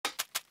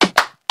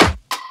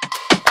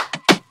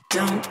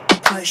Don't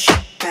push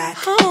back.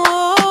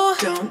 Oh.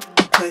 Don't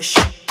push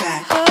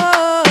back.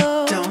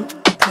 Oh.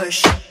 Don't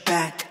push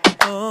back.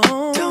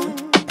 Oh.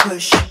 Don't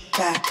push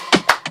back.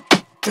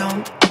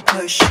 Don't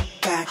push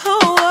back.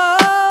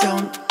 Oh.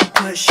 Don't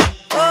push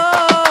back.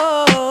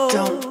 Oh.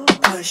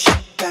 Don't push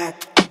back.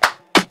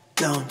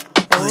 Don't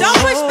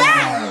push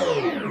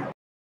back.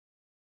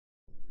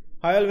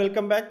 Hi all,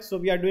 welcome back. So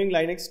we are doing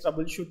Linux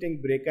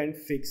troubleshooting break and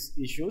fix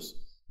issues.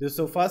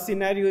 So first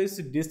scenario is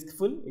disk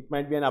full. It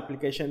might be an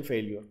application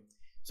failure.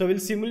 So we'll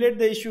simulate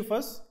the issue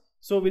first.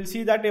 So we'll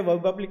see that a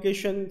web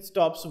application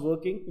stops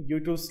working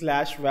due to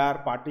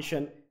 /var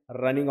partition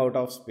running out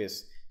of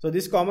space. So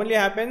this commonly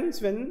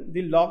happens when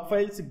the log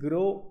files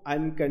grow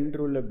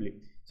uncontrollably.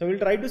 So we'll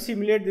try to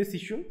simulate this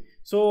issue.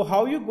 So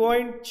how you go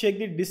and check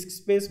the disk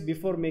space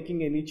before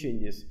making any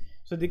changes?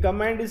 So the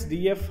command is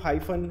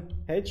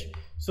df-h,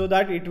 so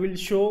that it will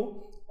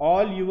show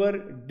all your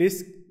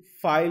disk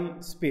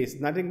file space.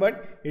 Nothing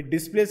but it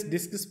displays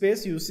disk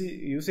space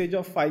usage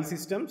of file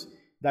systems.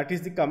 That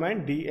is the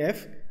command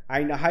df,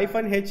 and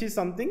 -h is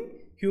something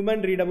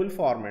human readable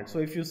format. So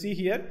if you see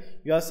here,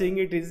 you are seeing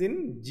it is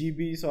in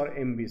GBs or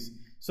MBs.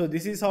 So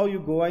this is how you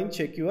go and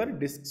check your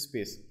disk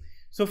space.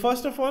 So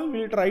first of all,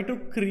 we'll try to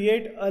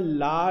create a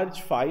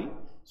large file.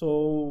 So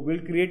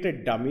we'll create a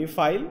dummy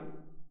file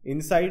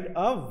inside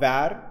a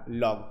var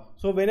log.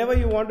 So whenever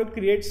you want to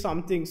create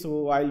something,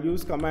 so I'll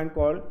use command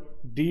called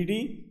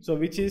dd, so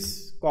which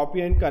is copy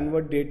and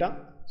convert data.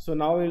 So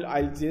now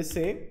I'll just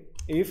say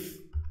if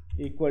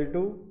equal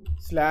to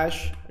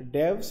 /dev/0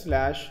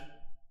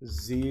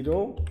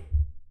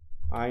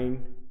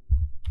 and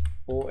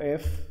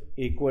of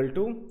equal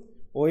to,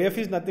 of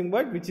is nothing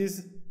but which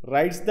is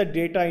writes the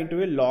data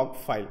into a log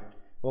file.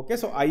 Okay,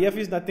 so if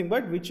is nothing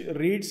but which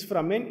reads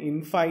from an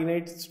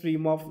infinite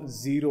stream of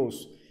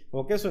zeros.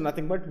 Okay, so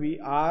nothing but we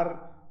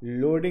are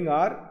loading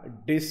our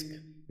disk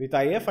with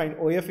if, and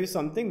of is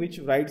something which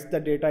writes the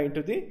data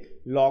into the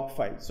log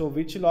file. So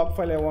which log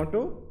file I want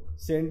to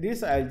send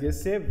this? I'll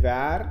just say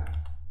var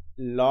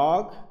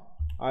log,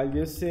 I'll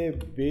just say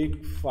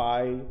big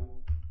file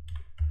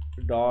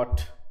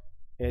dot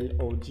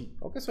log.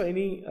 Okay, so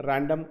any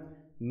random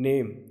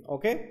name.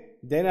 Okay,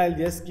 then I'll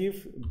just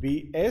give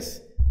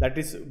bs, that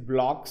is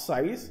block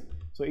size.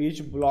 So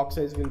each block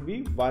size will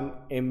be 1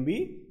 MB.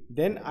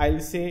 Then I'll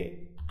say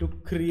to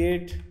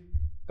create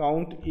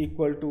count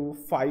equal to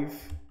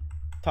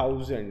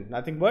 5000,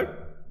 nothing but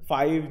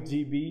 5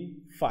 GB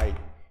file.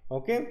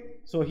 Okay,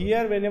 so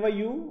here whenever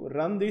you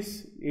run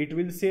this, it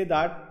will say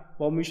that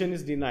permission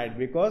is denied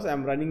because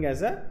I'm running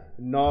as a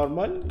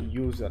normal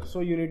user. So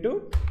you need to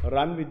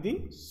run with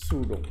the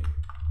sudo.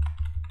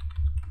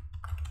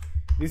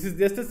 This is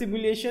just a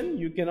simulation.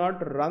 You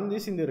cannot run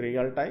this in the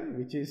real time,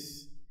 which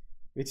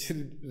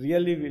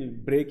really will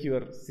break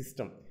your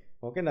system.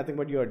 Okay, nothing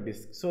but your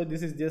disk. So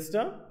this is just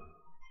a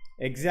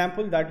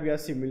example that we are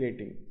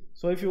simulating.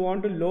 So if you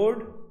want to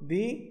load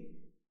the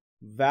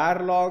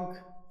varlog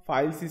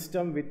file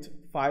system with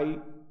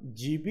 5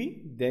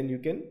 GB, then you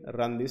can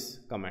run this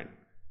command.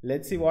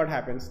 Let's see what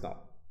happens now.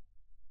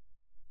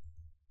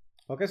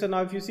 Okay, so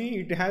now if you see,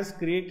 it has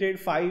created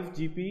 5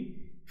 GB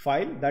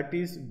file, that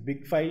is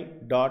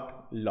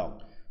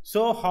bigfile.log.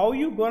 So how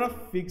you gonna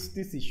fix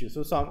this issue?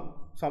 So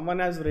someone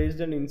has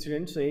raised an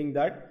incident saying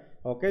that,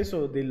 okay,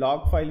 so the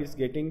log file is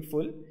getting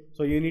full,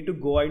 so you need to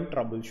go and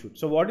troubleshoot.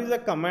 So what is the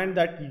command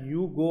that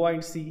you go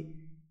and see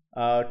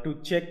to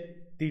check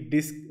the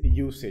disk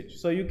usage?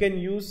 So you can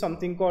use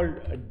something called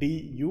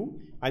du,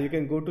 and you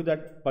can go to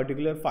that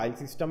particular file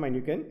system and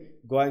you can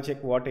go and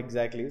check what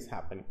exactly is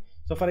happening.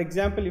 So for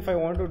example, if I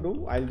want to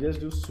do, I'll just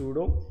do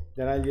sudo,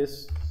 then I'll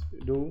just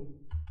do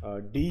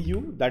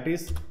du, that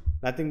is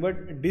nothing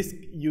but disk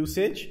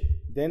usage.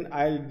 Then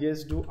I'll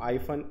just do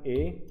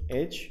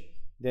 -ah,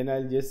 then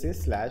I'll just say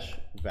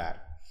 /var.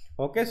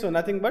 Okay, so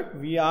nothing but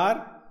we are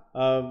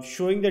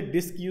showing the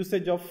disk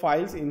usage of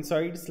files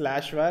inside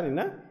 /var in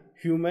a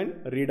human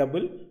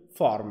readable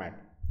format.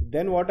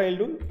 Then what I'll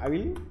do, I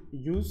will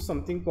use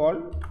something called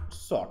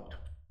sort.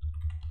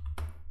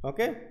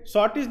 Okay,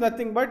 sort is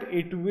nothing but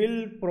it will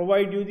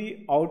provide you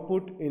the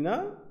output in a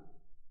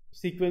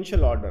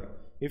sequential order.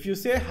 If you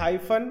say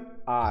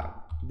 -r,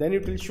 then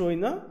it will show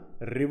in a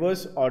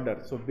reverse order.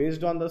 So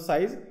based on the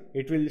size,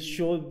 it will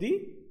show the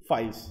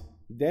files.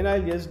 Then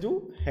I'll just do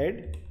head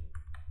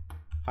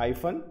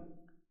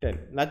 -10,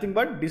 nothing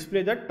but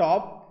display the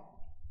top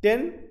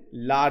 10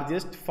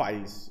 largest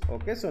files.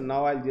 Okay, so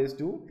now I'll just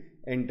do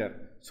enter.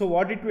 So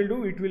what it will do,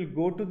 it will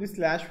go to the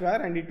 /var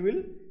and it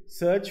will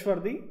search for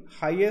the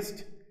highest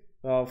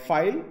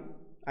file,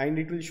 and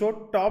it will show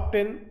top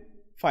 10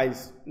 files,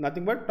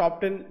 nothing but top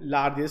 10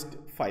 largest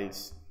files.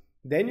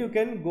 Then you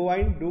can go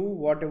and do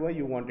whatever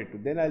you wanted to.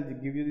 Then I'll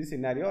give you the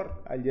scenario, or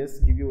I'll just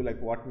give you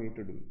like what we need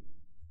to do.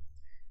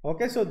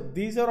 Okay, so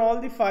these are all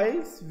the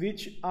files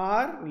which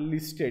are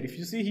listed. If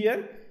you see here,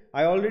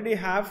 I already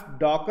have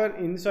Docker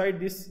inside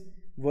this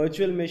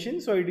virtual machine.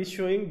 So it is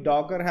showing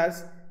Docker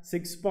has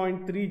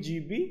 6.3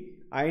 GB,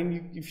 and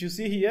if you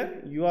see here,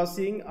 you are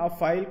seeing a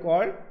file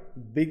called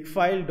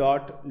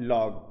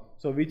bigfile.log.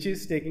 so which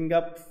is taking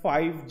up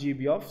 5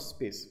 GB of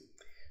space.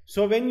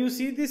 So when you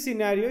see this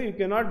scenario, you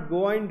cannot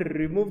go and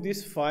remove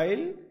this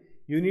file.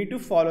 You need to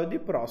follow the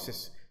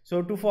process.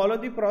 So to follow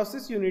the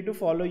process, you need to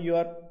follow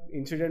your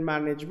incident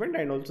management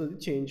and also the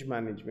change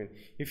management.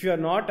 If you are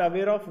not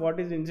aware of what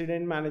is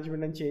incident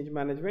management and change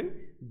management,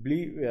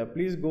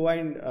 please go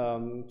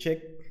and check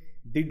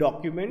the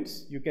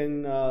documents. You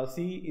can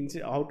see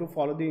how to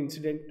follow the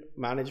incident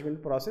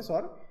management process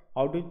or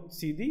how to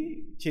see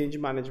the change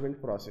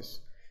management process.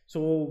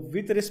 So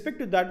with respect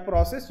to that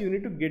process, you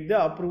need to get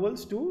the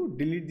approvals to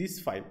delete this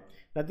file,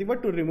 nothing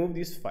but to remove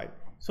this file.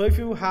 So if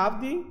you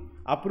have the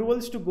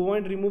approvals to go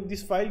and remove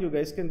this file, you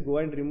guys can go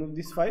and remove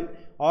this file,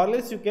 or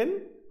else you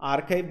can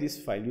archive this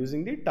file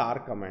using the tar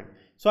command.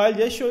 So I'll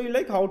just show you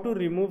like how to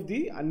remove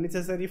the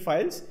unnecessary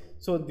files.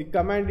 So the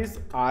command is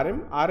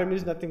rm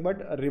is nothing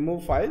but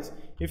remove files.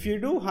 If you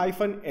do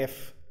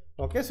 -f,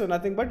 okay, so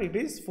nothing but it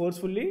is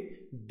forcefully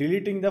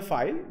deleting the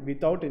file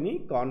without any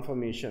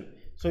confirmation.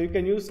 So you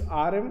can use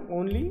rm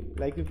only,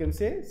 like you can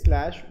say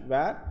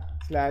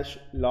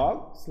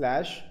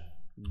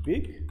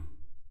 /var/log/big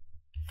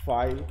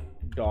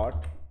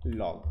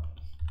file.log.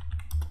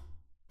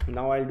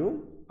 Now I'll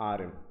do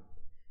rm.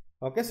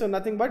 Okay, so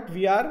nothing but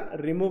we are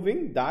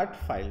removing that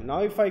file.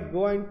 Now if I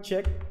go and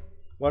check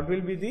what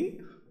will be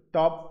the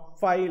top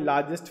 5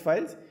 largest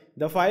files,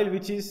 the file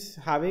which is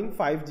having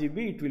 5 GB,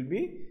 it will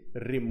be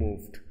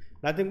removed.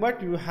 Nothing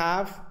but you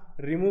have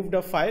removed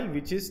a file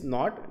which is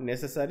not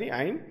necessary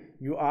and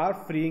you are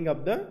freeing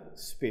up the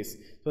space.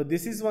 So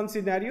this is one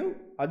scenario.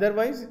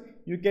 Otherwise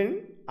you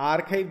can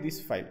archive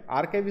this file.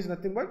 Archive is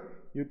nothing but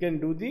you can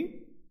do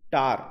the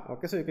tar.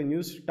 Okay, so you can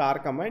use tar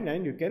command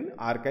and you can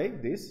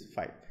archive this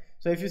file.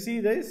 So if you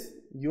see this,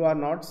 you are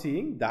not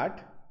seeing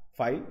that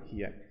file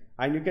here,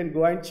 and you can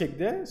go and check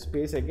the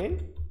space again.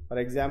 For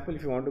example,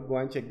 if you want to go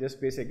and check the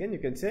space again, you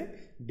can say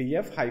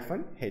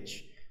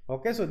df-h.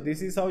 Okay, so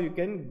this is how you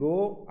can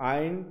go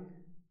and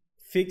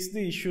fix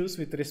the issues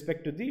with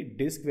respect to the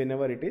disk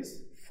whenever it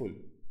is full.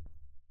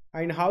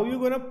 And how you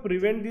gonna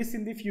prevent this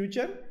in the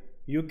future?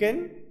 You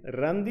can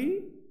run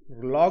the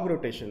log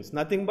rotations.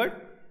 Nothing but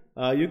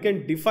you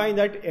can define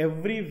that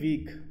every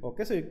week.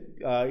 Okay, so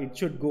it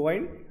should go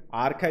and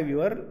archive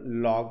your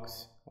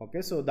logs.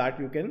 Okay, so that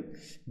you can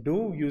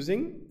do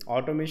using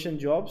automation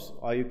jobs,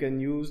 or you can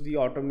use the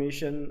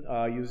automation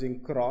using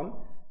cron,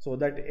 so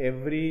that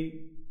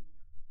every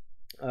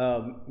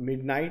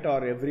midnight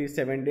or every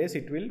 7 days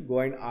it will go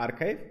and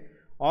archive.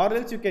 Or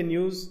else you can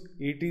use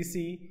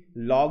etc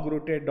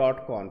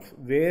logrotate.conf,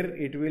 where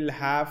it will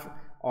have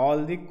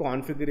all the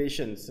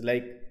configurations,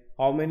 like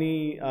how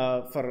many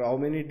for how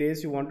many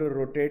days you want to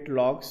rotate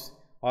logs,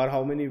 or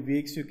how many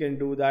weeks you can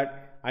do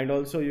that, and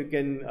also you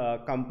can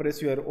compress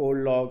your old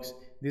logs.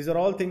 These are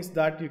all things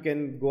that you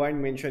can go and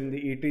mention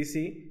the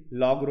etc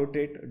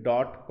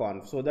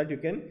logrotate.conf, so that you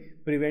can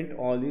prevent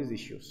all these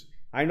issues.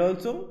 And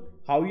also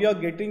how you are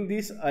getting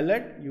this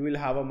alert, you will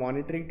have a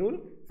monitoring tool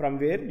from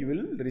where you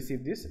will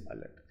receive this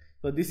alert.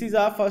 So this is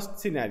our first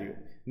scenario.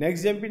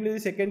 Next, jump into the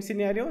second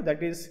scenario,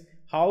 that is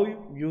how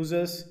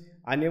users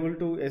unable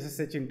to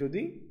SSH into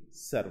the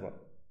server.